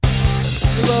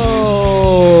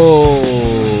Hello,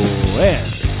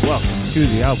 and welcome to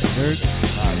the Album Nerds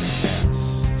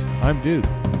Podcast. I'm Dude,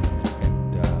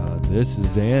 and this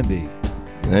is Andy.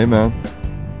 Hey, man.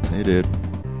 Hey, dude.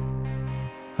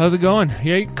 How's it going?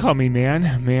 Yeah, you can call me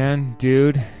man,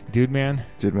 dude, man.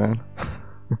 Dude, man.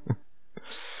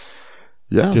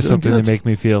 Yeah, just something good. to make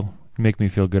me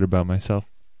feel good about myself.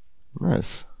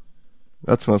 Nice.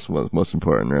 That's most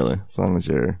important, really. As long as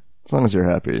you're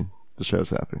happy, the show's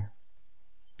happy.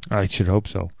 I should hope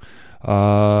so.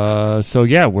 So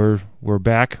yeah, we're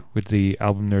back with the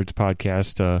Album Nerds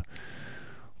Podcast.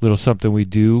 Little something we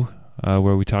do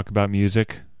where we talk about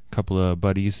music. A couple of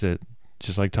buddies that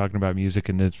just like talking about music,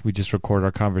 and we just record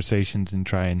our conversations and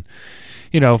try and,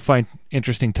 find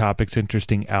interesting topics,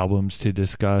 interesting albums to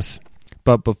discuss.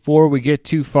 But before we get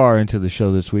too far into the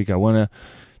show this week, I want to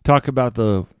talk about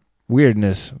the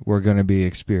weirdness we're going to be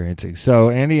experiencing.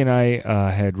 So Andy and I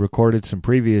had recorded some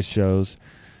previous shows,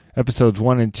 episodes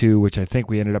 1 and 2, which I think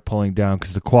we ended up pulling down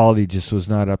because the quality just was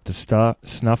not up to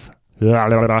snuff. The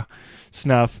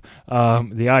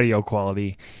audio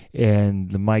quality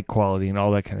and the mic quality and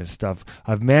all that kind of stuff.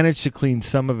 I've managed to clean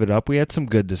some of it up. We had some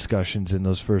good discussions in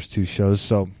those first 2 shows,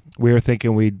 so we were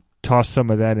thinking we'd toss some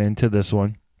of that into this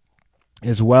one,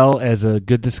 as well as a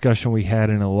good discussion we had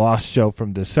in a lost show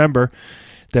from December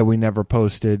that we never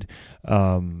posted.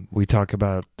 We talk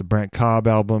about the Brent Cobb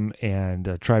album and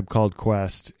A Tribe Called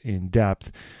Quest in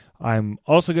depth. I'm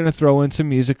also going to throw in some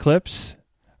music clips.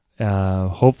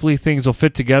 Hopefully things will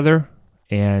fit together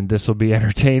and this will be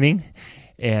entertaining.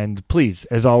 And please,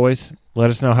 as always, let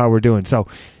us know how we're doing. So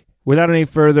without any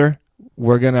further,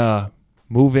 we're going to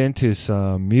move into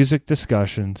some music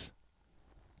discussions.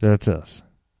 That's us,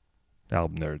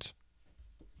 Album Nerds.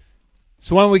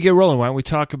 So why don't we get rolling? Why don't we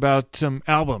talk about some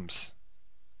albums?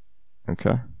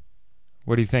 Okay.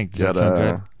 What do you think? Does that sound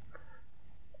good?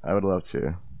 I would love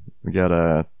to. We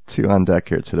got 2 on deck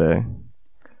here today.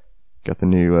 Got the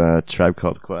new Tribe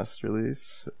Called Quest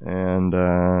release, and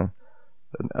an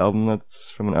album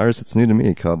that's from an artist that's new to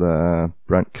me called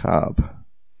Brent Cobb.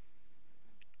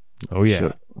 Oh,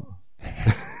 yeah.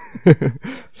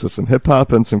 So some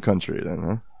hip-hop and some country then,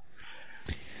 huh?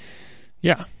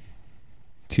 Yeah.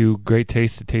 2 great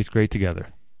tastes that taste great together.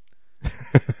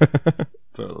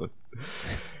 Totally.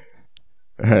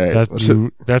 All right.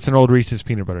 That's an old Reese's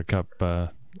Peanut Butter Cup.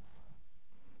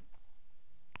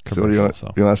 So what do you want?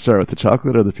 Do you want to start with the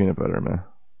chocolate or the peanut butter, man?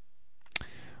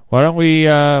 Why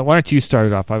don't you start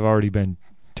it off? I've already been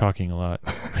talking a lot.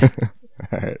 All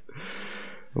right.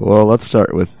 Well, let's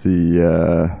start with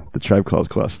the Tribe Called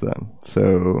Quest then.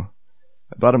 So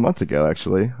about a month ago,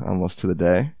 actually, almost to the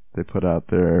day, they put out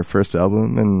their first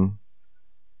album, and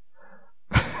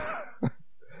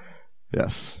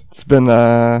yes, it's been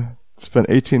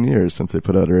 18 years since they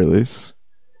put out a release.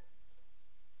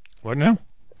 What now?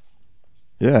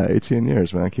 Yeah, 18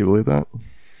 years, man. Can you believe that?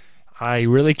 I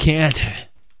really can't.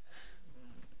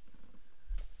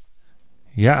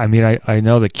 Yeah, I mean, I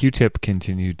know that Q-Tip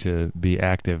continued to be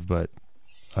active, but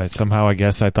I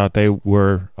guess I thought they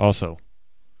were also.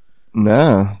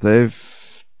 No,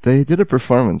 they did a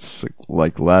performance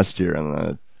like last year on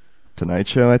the Tonight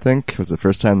Show, I think. It was the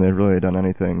first time they've really done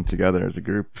anything together as a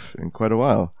group in quite a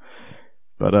while.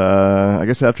 But I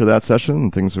guess after that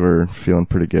session, things were feeling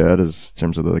pretty good in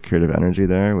terms of the creative energy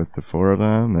there with the 4 of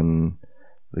them. And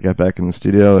they got back in the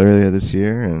studio earlier this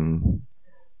year and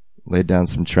laid down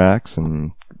some tracks.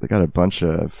 And they got a bunch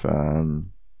of,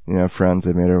 friends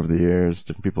they've made over the years,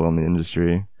 different people in the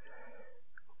industry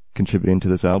contributing to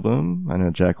this album. I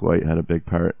know Jack White had a big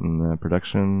part in the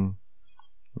production.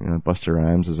 Busta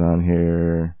Rhymes is on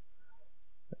here.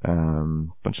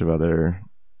 Bunch of other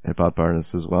hip-hop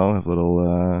artists as well have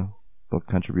little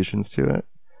contributions to it.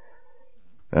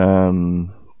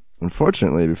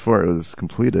 Unfortunately, before it was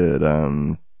completed,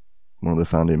 one of the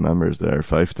founding members there,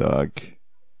 Phife Dawg,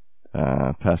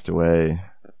 passed away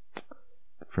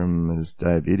from his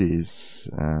diabetes.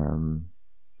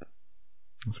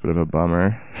 It's a bit of a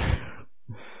bummer.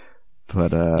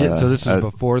 But yeah, so this is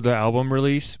before the album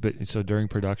release, but so during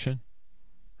production?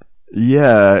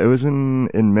 Yeah, it was in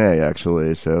May,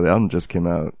 actually. So the album just came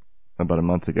out about a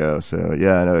month ago. So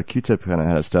yeah, I know Q-Tip kind of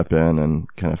had to step in and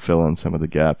kind of fill in some of the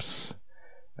gaps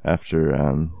after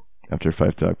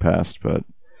Phife Dawg passed. But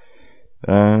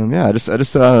yeah, I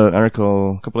just saw an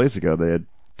article a couple days ago. They had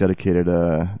dedicated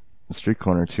a street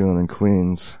corner to him in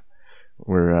Queens,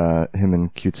 where him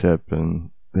and Q-Tip,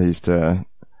 and they used to,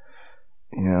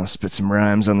 spit some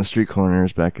rhymes on the street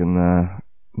corners back in the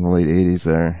late 80s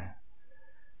there.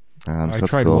 I so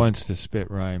tried cool. once to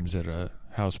spit rhymes at a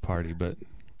house party, but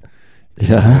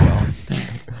Yeah.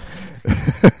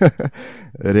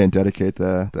 They didn't dedicate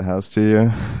the house to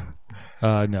you?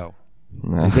 No.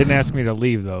 No. They didn't ask me to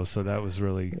leave, though, so that was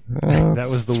really... that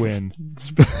was the win.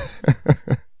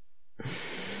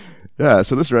 Yeah,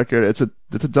 so this record, it's a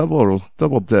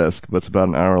double disc, but it's about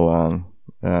an hour long.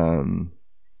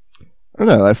 I don't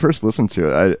know, I first listened to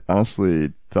it, I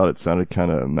honestly thought it sounded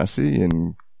kind of messy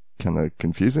and kind of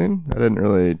confusing. I didn't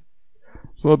really...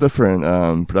 It's a little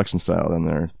different production style than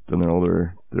their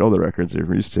older records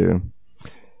you're used to.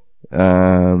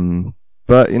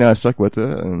 But I stuck with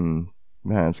it, and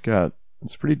man,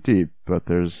 it's pretty deep, but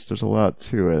there's a lot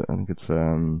to it. I think it's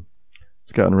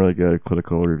gotten really good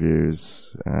critical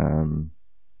reviews. I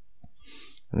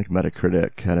think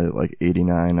Metacritic had it like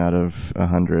 89 out of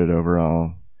 100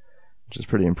 overall, which is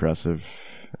pretty impressive.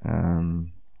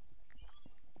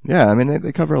 Yeah, I mean,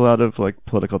 they cover a lot of like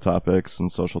political topics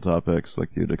and social topics like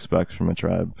you'd expect from a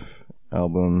Tribe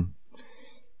album.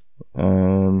 I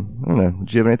don't know.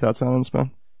 Do you have any thoughts on it, Spell?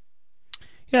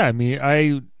 Yeah, I mean,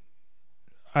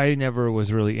 I never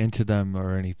was really into them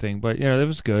or anything, but it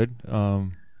was good.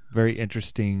 Very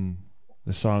interesting.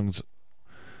 The songs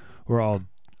were all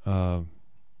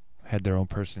had their own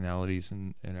personalities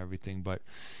and everything, but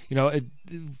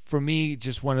for me,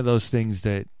 just one of those things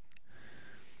that,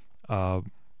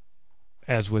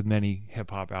 as with many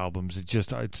hip hop albums,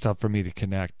 it's tough for me to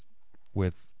connect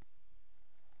with.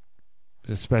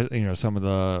 Especially, some of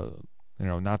the,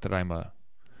 not that I'm a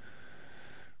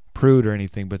prude or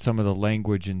anything, but some of the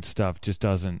language and stuff just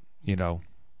doesn't, I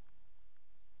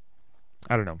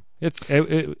don't know.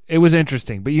 It was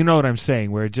interesting, but you know what I'm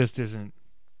saying, where it just isn't.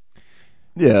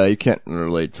 Yeah, you can't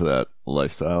relate to that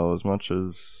lifestyle as much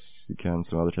as you can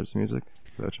some other types of music.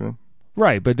 Is that what you mean?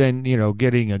 Right, but then,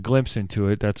 getting a glimpse into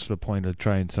it, that's the point of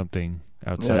trying something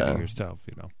outside of yourself,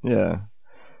 Yeah.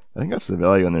 I think that's the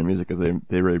value in their music, is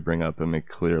they really bring up and make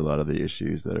clear a lot of the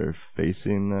issues that are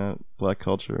facing black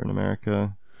culture in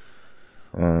America.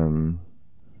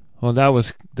 Well, that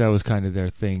was kind of their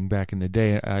thing back in the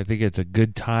day. I think it's a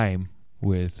good time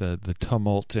with the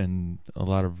tumult and a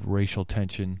lot of racial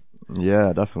tension.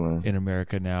 Yeah, definitely. In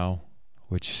America now,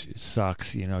 which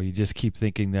sucks. You just keep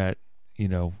thinking that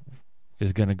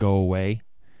is going to go away.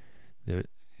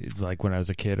 Like when I was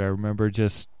a kid, I remember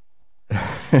just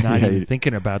not even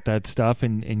thinking about that stuff,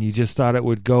 and you just thought it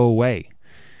would go away,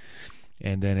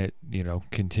 and then it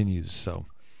continues. So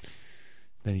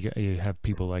then you have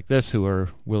people like this who are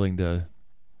willing to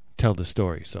tell the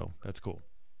story, so that's cool.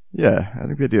 Yeah, I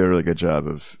think they do a really good job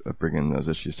of bringing those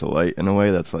issues to light in a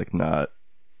way that's like not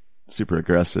super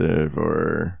aggressive,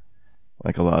 or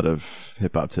like a lot of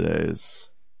hip hop today is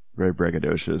very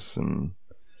braggadocious, and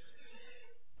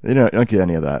you don't get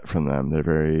any of that from them. They're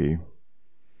very,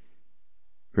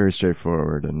 very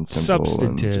straightforward and simple,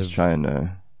 substantive, and just trying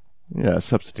to,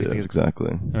 substantive,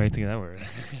 exactly. Or anything of that word.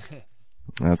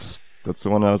 That's the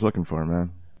one I was looking for,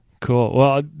 man. Cool.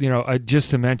 Well,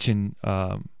 just to mention,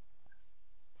 my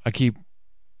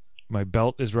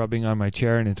belt is rubbing on my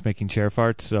chair and it's making chair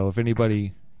farts. So if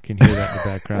anybody can hear that in the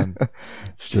background,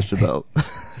 it's just a belt.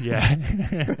 Yeah.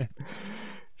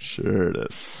 Sure it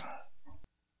is.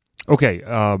 Okay.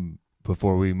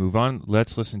 Before we move on,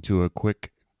 let's listen to a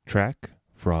quick track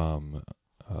from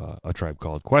A Tribe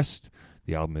Called Quest.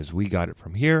 The album is We Got It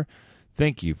From Here.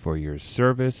 Thank you for your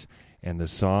service. And the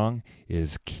song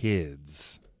is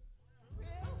Kids.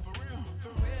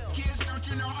 Kids, don't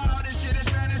you know all this shit is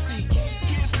fantasy?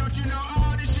 Kids, don't you know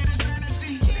all this shit is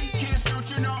fantasy? Kids, don't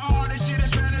you know all this shit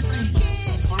is fantasy?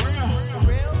 For real, for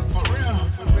real, for real,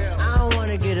 for real. I don't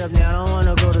wanna get up now, I don't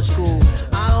wanna go to school.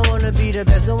 I don't wanna be the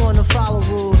best, don't wanna follow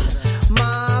rules.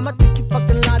 Mom, I think you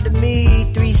fucking lied to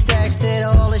me. 3 stacks said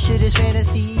all this shit is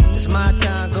fantasy. It's my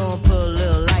time, go and put a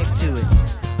little life to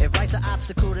it. If life's an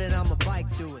obstacle, then I'ma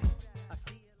bike through it.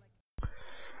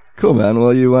 Cool, man.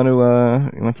 Well, you want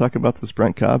to talk about this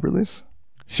Brent Cobb release?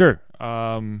 Sure.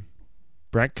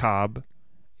 Brent Cobb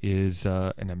is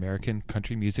an American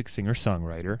country music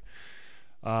singer-songwriter.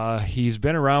 He's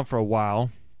been around for a while,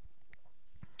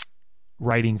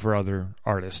 writing for other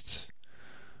artists.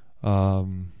 He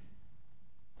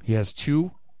has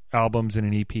 2 albums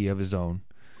and an EP of his own.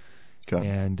 Okay.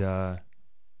 And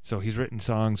so he's written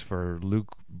songs for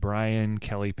Luke Bryan,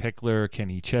 Kelly Pickler,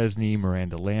 Kenny Chesney,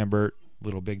 Miranda Lambert,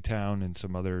 Little Big Town, and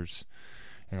some others.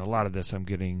 And a lot of this I'm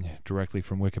getting directly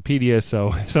from Wikipedia,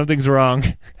 so if something's wrong,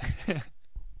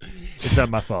 it's not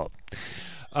my fault.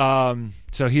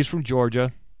 So he's from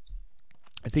Georgia.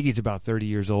 I think he's about 30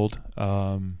 years old.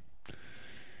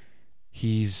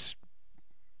 He's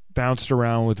bounced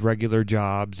around with regular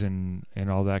jobs and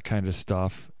all that kind of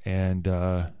stuff. And,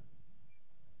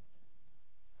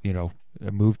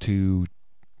 moved to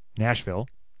Nashville,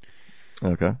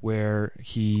 Okay. where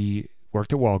he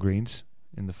worked at Walgreens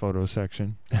in the photo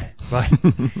section. But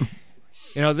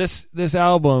this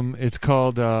album, it's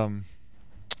called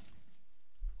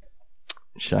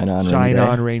Shine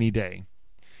On Rainy Day.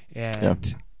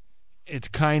 And it's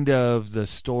kind of the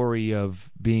story of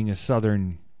being a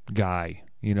Southern guy.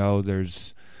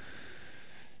 There's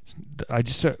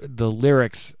the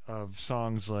lyrics of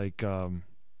songs like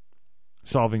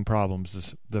Solving Problems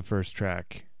is the first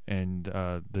track, and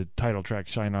the title track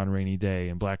Shine On Rainy Day,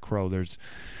 and Black Crow. It's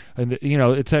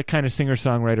that kind of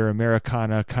singer-songwriter,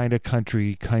 Americana, kind of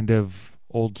country, kind of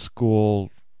old school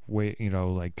way,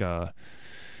 like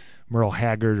Merle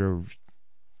Haggard or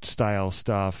style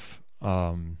stuff.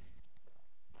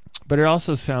 But it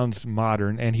also sounds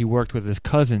modern, and he worked with his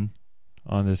cousin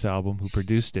on this album who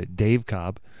produced it, Dave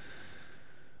Cobb,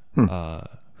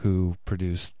 who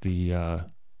produced the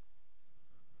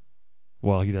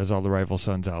he does all the Rival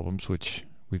Sons albums, which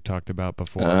we've talked about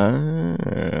before.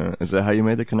 Is that how you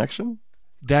made the connection?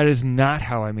 That is not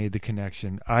how I made the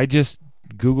connection. I just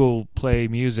Google Play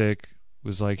Music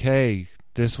was like, hey,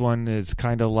 this one is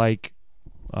kind of like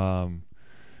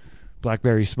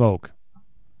Blackberry Smoke.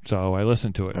 So I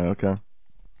listened to it. Okay.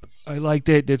 I liked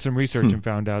it, did some research, and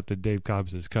found out that Dave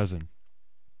Cobb's his cousin.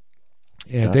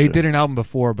 And Gotcha. they did an album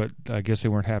before, but I guess they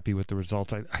weren't happy with the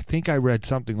results. I think I read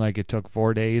something like it took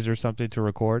 4 days or something to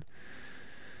record.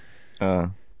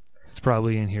 It's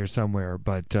probably in here somewhere,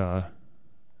 but I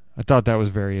thought that was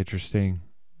very interesting.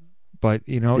 But,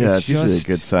 it's usually a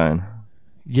good sign.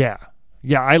 Yeah.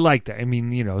 Yeah, I like that. I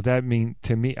mean,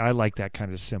 to me, I like that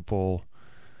kind of simple...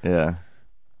 Yeah.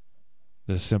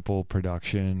 The simple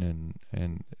production,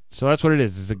 and so that's what it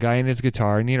is. It's a guy and his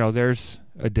guitar, and there's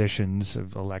additions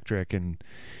of electric and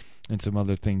some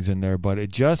other things in there, but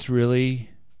it's really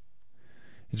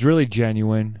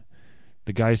genuine.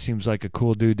 The guy seems like a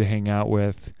cool dude to hang out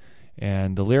with,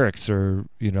 and the lyrics are,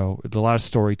 a lot of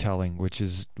storytelling, which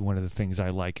is one of the things I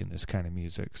like in this kind of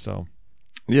music. So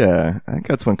yeah, I think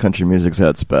that's when country music's at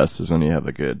its best, is when you have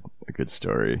a good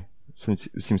story. It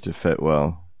seems to fit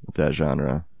well with that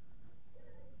genre.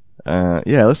 I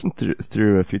listened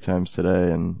through a few times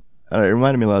today, and it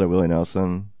reminded me a lot of Willie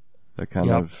Nelson, that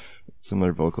kind of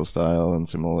similar vocal style and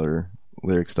similar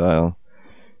lyric style.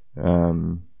 It's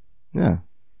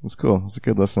cool. It's a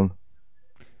good listen.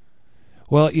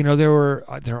 Well, there were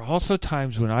also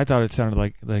times when I thought it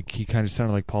sounded like he kind of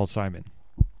sounded like Paul Simon.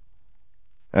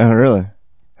 Oh, really?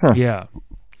 Huh. Yeah.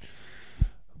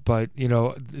 But,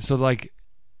 so like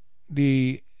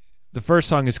the first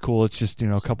song is cool. It's just,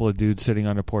 a couple of dudes sitting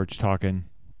on a porch talking,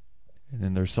 and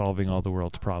then they're solving all the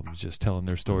world's problems, just telling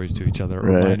their stories to each other. It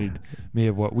reminded me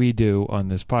of what we do on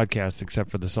this podcast,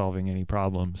 except for the solving any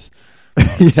problems.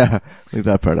 Yeah, leave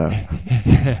that part out.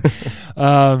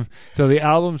 So the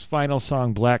album's final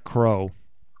song, Black Crow,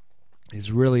 is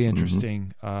really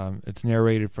interesting. It's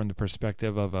narrated from the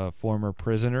perspective of a former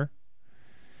prisoner.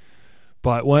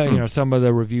 But some of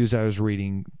the reviews I was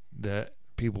reading, that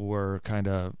people were kind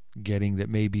of getting that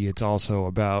maybe it's also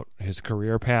about his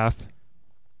career path.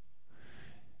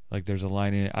 Like there's a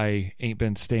line in it, I ain't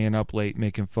been staying up late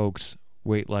making folks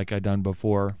wait like I done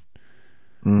before.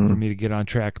 For me to get on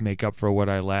track, make up for what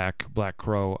I lack. Black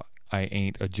Crow, I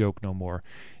ain't a joke no more.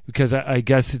 Because I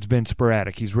guess it's been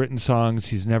sporadic. He's written songs.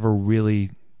 He's never really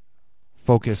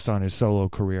focused on his solo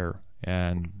career.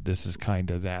 And this is kind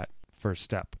of that first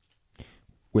step.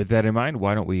 With that in mind,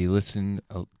 why don't we listen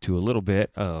to a little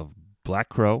bit of Black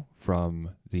Crow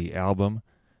from the album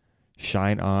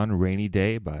Shine On Rainy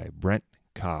Day by Brent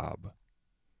Cobb.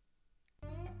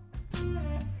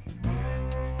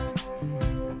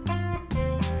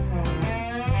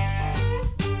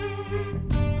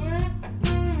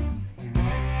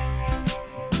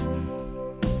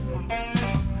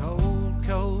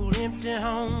 Cold, empty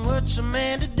home. What's a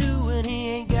man to do when he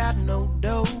ain't got no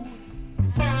dough?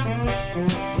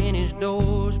 When his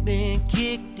door's been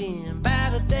kicked in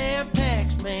by the damn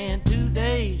tax man 2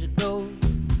 days ago.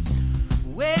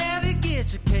 Well, he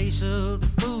gets a case of the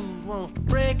food, wants to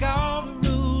break all the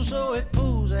rules, so he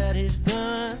pulls out his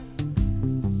gun.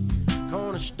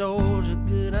 Corner store's a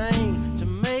good aim to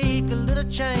make a little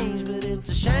change, but it's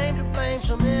a shame to blame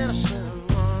some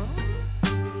innocent one.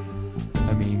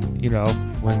 I mean,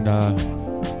 when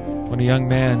a young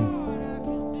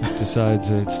man decides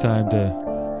that it's time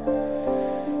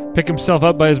to pick himself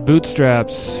up by his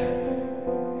bootstraps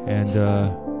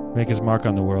and make his mark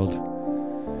on the world,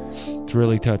 it's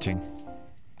really touching.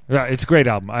 Yeah, it's a great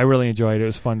album. I really enjoyed it. It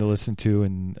was fun to listen to,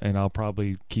 and I'll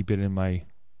probably keep it in my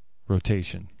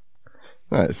rotation.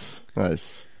 Nice.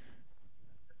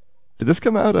 Did this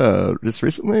come out just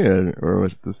recently, or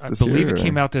was this I this believe year? it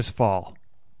came out this fall.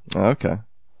 Oh, okay.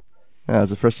 Yeah,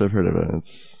 it's the first I've heard of it.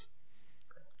 It's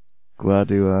glad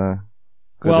to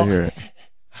hear it.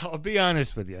 I'll be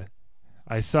honest with you.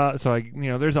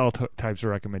 There's all types of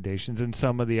recommendations, and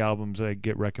some of the albums that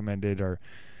get recommended are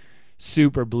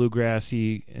super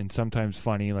bluegrassy and sometimes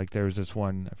funny. Like there was this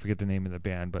one, I forget the name of the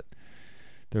band, but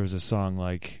there was a song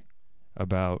like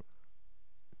about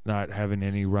not having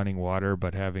any running water,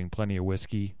 but having plenty of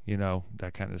whiskey,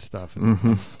 that kind of stuff.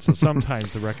 And so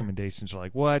sometimes the recommendations are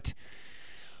like, what?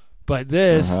 But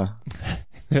this,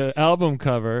 the album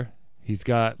cover, he's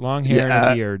got long hair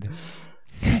and a beard.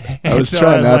 I was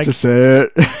trying not to say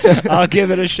it. I'll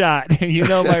give it a shot. You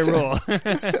know my rule.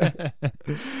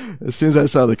 As soon as I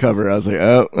saw the cover, I was like,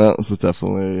 oh, well, this is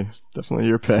definitely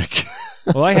your pick.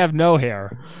 Well, I have no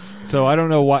hair. So I don't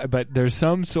know why, but there's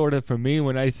some sort of, for me,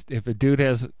 if a dude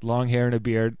has long hair and a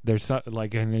beard, there's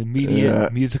like an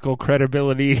immediate musical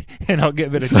credibility, and I'll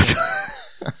give it a chance.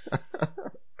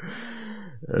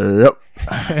 Yep.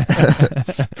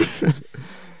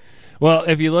 Well,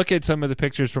 if you look at some of the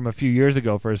pictures from a few years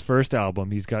ago for his first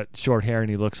album, he's got short hair and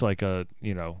he looks like a,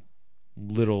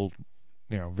 little,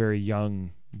 very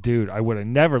young dude. I would have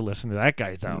never listened to that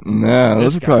guy's album. No,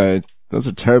 those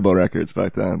are terrible records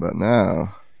back then, but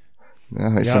now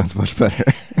he sounds much better.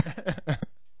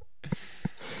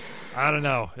 I don't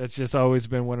know. It's just always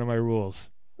been one of my rules.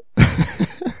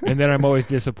 And then I'm always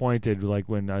disappointed, like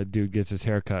when a dude gets his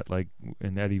hair cut, like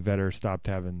and Eddie Vedder stopped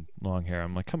having long hair.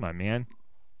 I'm like, come on, man.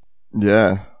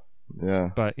 Yeah.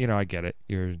 But I get it.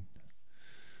 You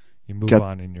move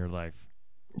on in your life.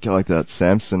 Got like that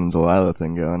Samson and Delilah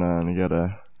thing going on. You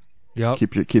gotta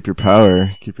keep your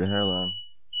power, keep your hair long.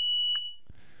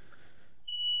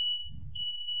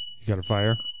 You got a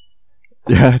fire?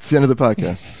 Yeah, it's the end of the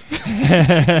podcast.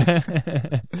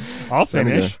 I'll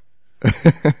finish.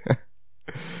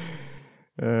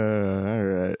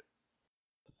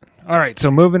 All right.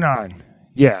 So moving on.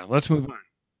 Yeah, let's move on.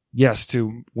 Yes,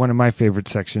 to one of my favorite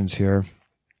sections here.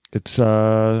 It's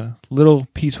a little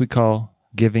piece we call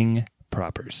Giving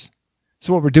Propers.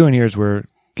 So what we're doing here is we're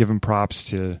giving props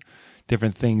to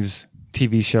different things,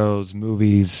 TV shows,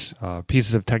 movies,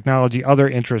 pieces of technology, other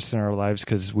interests in our lives,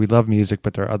 because we love music,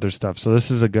 but there are other stuff. So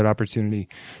this is a good opportunity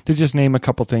to just name a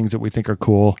couple things that we think are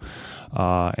cool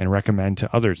and recommend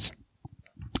to others.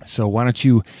 So why don't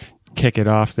you kick it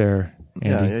off there,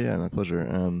 Andy? Yeah, my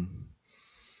pleasure.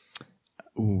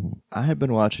 I have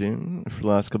been watching for the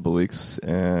last couple of weeks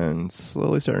and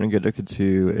slowly starting to get addicted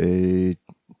to a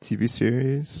TV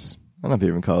series. I don't know if you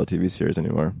even call it a TV series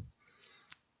anymore.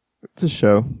 It's a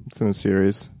show. It's in a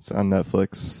series. It's on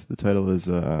Netflix. The title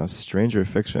is Stranger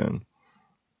Fiction.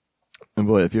 And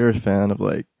boy, if you're a fan of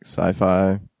like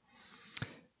sci-fi,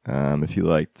 if you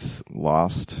liked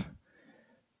Lost,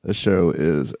 this show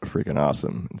is freaking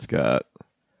awesome. It's got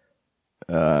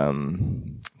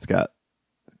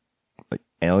like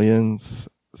aliens,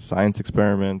 science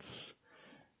experiments.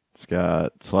 It's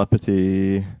got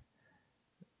telepathy.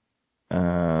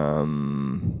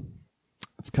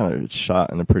 It's kind of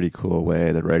shot in a pretty cool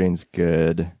way. The writing's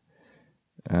good.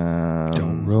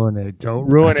 Don't ruin it. Don't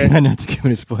ruin it. I try not to give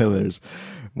any spoilers.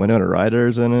 Winona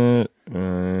Ryder's in it. You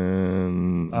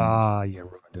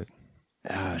ruined it.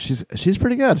 She's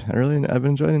pretty good. I've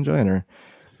been enjoying her.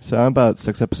 So I'm about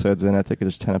 6 episodes in. I think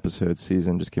it's 10 episode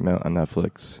season. Just came out on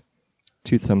Netflix.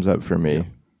 2 thumbs up for me.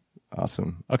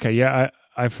 Awesome. Okay, yeah,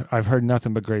 I've heard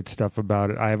nothing but great stuff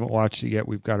about it. I haven't watched it yet.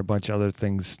 We've got a bunch of other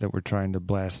things that we're trying to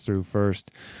blast through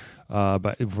first.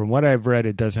 But from what I've read,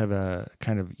 it does have a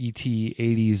kind of E.T.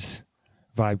 80s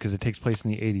vibe because it takes place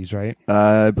in the 80s, right?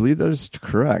 I believe that is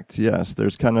correct, yes.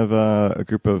 There's kind of a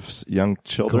group of young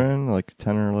children, like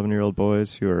 10 or 11-year-old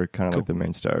boys who are kind of like the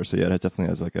main stars. So yeah, it definitely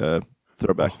has like a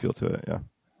throwback feel to it, yeah.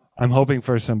 I'm hoping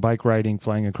for some bike riding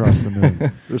flying across the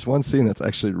moon. There's one scene that's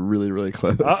actually really, really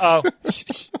close. Uh-oh.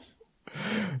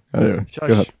 Anyway, go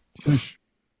ahead.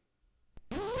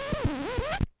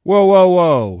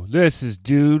 Whoa. This is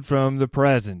Dude from the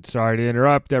Present. Sorry to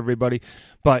interrupt everybody,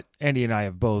 but Andy and I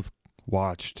have both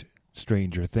watched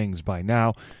Stranger Things by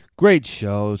now. Great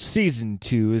show. Season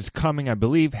 2 is coming, I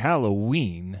believe,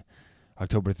 Halloween,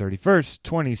 October 31st,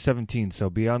 2017, so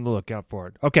be on the lookout for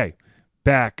it. Okay,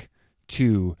 back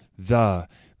to the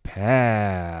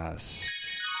past.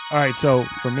 All right, so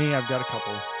for me, I've got a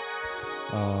couple.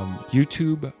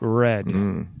 YouTube Red.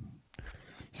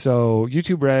 So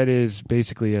YouTube Red is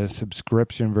basically a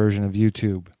subscription version of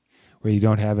YouTube where you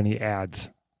don't have any ads.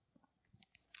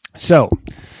 So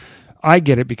I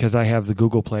get it because I have the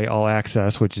Google Play All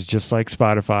Access, which is just like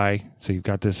Spotify. So you've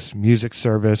got this music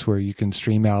service where you can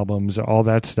stream albums, all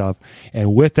that stuff.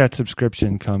 And with that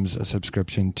subscription comes a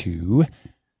subscription to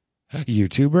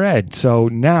YouTube Red. So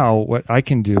now what I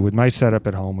can do with my setup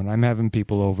at home when I'm having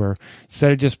people over,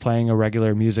 instead of just playing a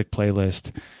regular music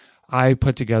playlist, I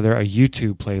put together a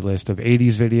YouTube playlist of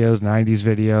 80s videos, 90s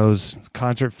videos,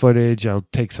 concert footage. I'll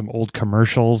take some old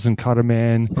commercials and cut them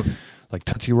in, like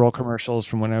Tootsie Roll commercials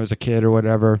from when I was a kid or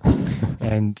whatever,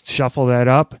 and shuffle that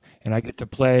up. And I get to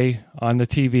play on the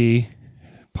TV,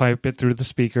 pipe it through the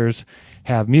speakers,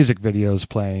 have music videos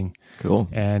playing. Cool.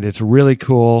 And it's really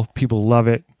cool. People love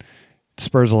it. It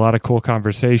spurs a lot of cool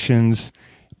conversations,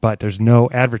 but there's no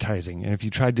advertising. And if you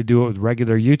tried to do it with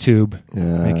regular YouTube,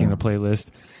 making a playlist,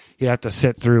 you have to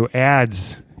sit through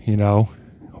ads,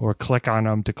 or click on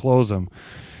them to close them,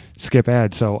 skip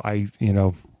ads. So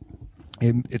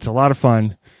it's a lot of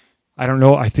fun. I don't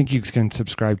know. I think you can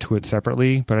subscribe to it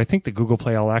separately, but I think the Google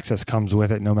Play All Access comes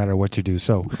with it no matter what you do.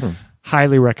 So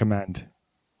highly recommend.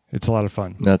 It's a lot of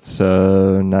fun. That's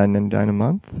 $9.99 a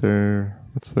month, or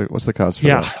what's the cost for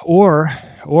that? Yeah,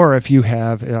 or if you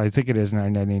have, I think it is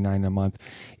 $9.99 a month.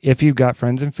 If you've got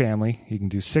friends and family, you can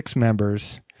do 6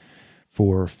 members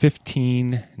for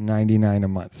 $15.99 a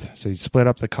month. So you split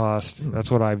up the cost. That's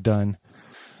what I've done.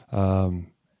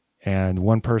 And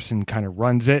one person kind of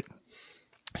runs it,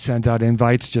 sends out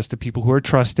invites just to people who are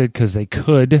trusted because they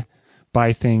could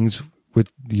buy things with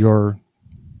your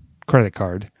credit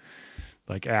card,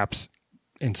 like apps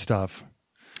and stuff.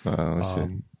 I see.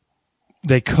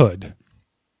 They could.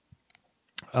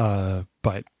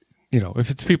 But,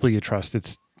 if it's people you trust,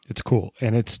 it's cool.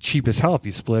 And it's cheap as hell if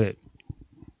you split it.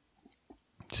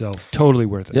 So totally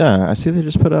worth it. Yeah, I see they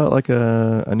just put out like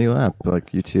a new app,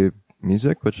 like YouTube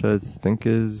Music, which I think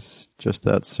is just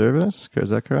that service.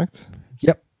 Is that correct?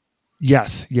 Yep.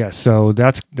 Yes. So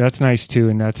that's nice too,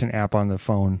 and that's an app on the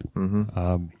phone.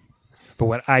 Mm-hmm. But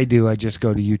what I do, I just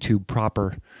go to YouTube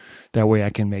proper. That way I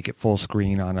can make it full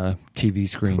screen on a TV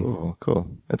screen. Cool.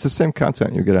 It's the same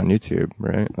content you get on YouTube,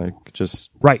 right? Like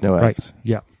just no ads. Right.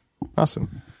 Yeah.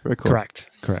 Awesome. Very cool. Correct.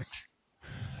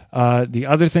 The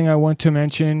other thing I want to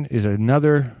mention is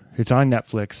it's on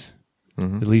Netflix,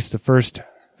 at least the first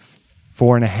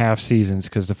 4.5 seasons,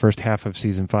 because the first half of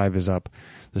season 5 is up.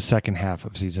 The second half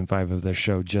of season 5 of the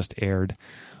show just aired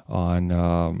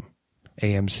on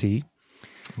AMC.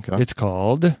 Okay. It's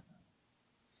called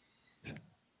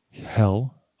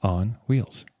Hell on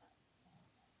Wheels.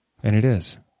 And it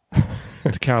is.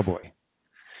 It's a cowboy.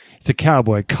 It's a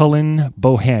cowboy, Cullen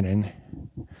Bohannon.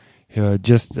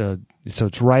 So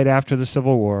it's right after the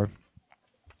Civil War.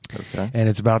 Okay. And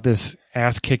it's about this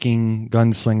ass-kicking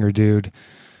gunslinger dude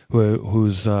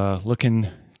who's looking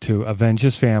to avenge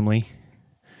his family.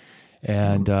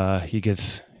 And he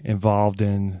gets involved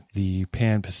in the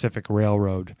Pan-Pacific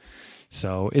Railroad.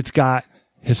 So it's got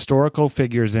historical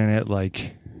figures in it,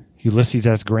 like Ulysses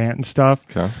S. Grant and stuff.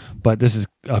 Okay. But this is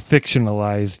a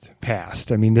fictionalized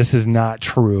past. I mean, this is not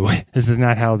true. This is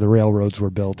not how the railroads were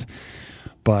built.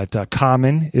 But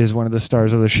Common is one of the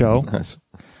stars of the show, Nice.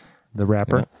 the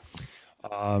rapper.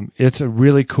 Yeah. It's a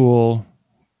really cool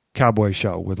cowboy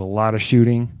show with a lot of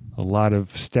shooting, a lot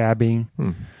of stabbing,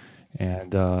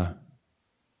 and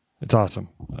it's awesome.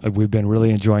 We've been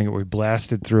really enjoying it. We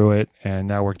blasted through it, and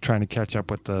now we're trying to catch up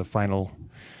with the final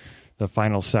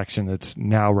section that's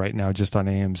right now just on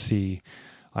AMC.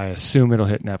 I assume it'll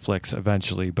hit Netflix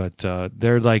eventually, but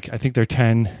they're I think they're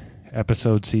 10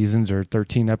 episode seasons or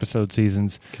 13 episode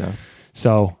seasons. Okay.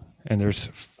 So, and there's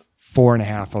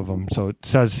 4.5 of them. So it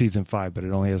says season 5, but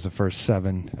it only has the first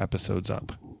 7 episodes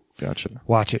up. Gotcha.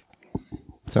 Watch it.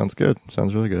 Sounds good.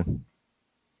 Sounds really good.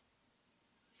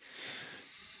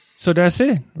 So that's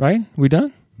it, right? We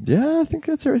done? Yeah, I think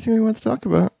that's everything we want to talk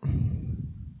about.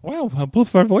 Wow, both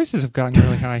of our voices have gotten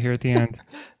really high here at the end.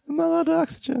 I'm all out of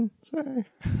oxygen. Sorry.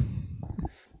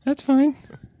 That's fine.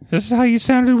 This is how you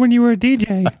sounded when you were a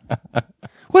DJ.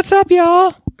 What's up,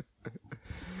 y'all?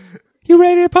 You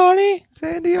ready to party?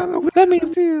 Sandy on the Let me.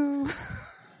 too.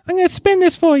 I'm gonna spin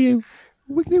this for you.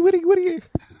 Wiggity.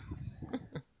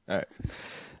 All right.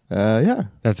 Yeah.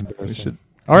 That's embarrassing.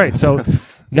 All right, so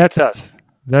that's us.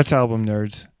 That's Album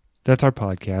Nerds. That's our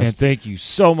podcast. And thank you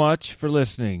so much for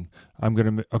listening.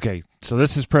 Okay, so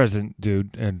this is present,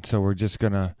 dude, and so we're just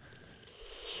gonna.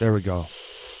 There we go.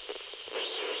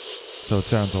 So it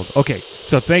sounds old. Okay,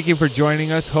 so thank you for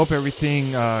joining us. Hope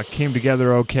everything came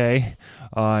together okay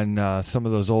on some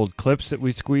of those old clips that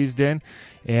we squeezed in.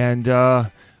 And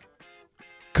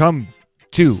come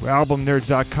to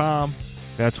albumnerds.com.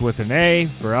 That's with an A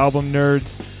for Album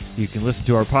Nerds. You can listen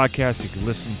to our podcast. You can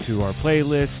listen to our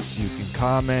playlists. You can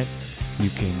comment. You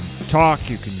can talk.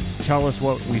 You can tell us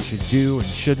what we should do and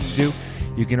shouldn't do.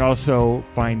 You can also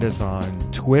find us on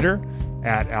Twitter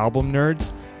at Album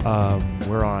Nerds.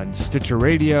 We're on Stitcher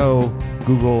Radio,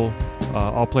 Google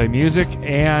All Play Music,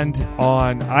 and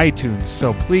on iTunes.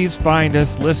 So please find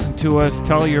us, listen to us,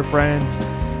 tell your friends,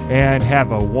 and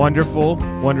have a wonderful,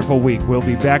 wonderful week. We'll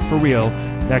be back for real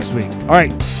next week. All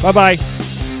right, bye-bye.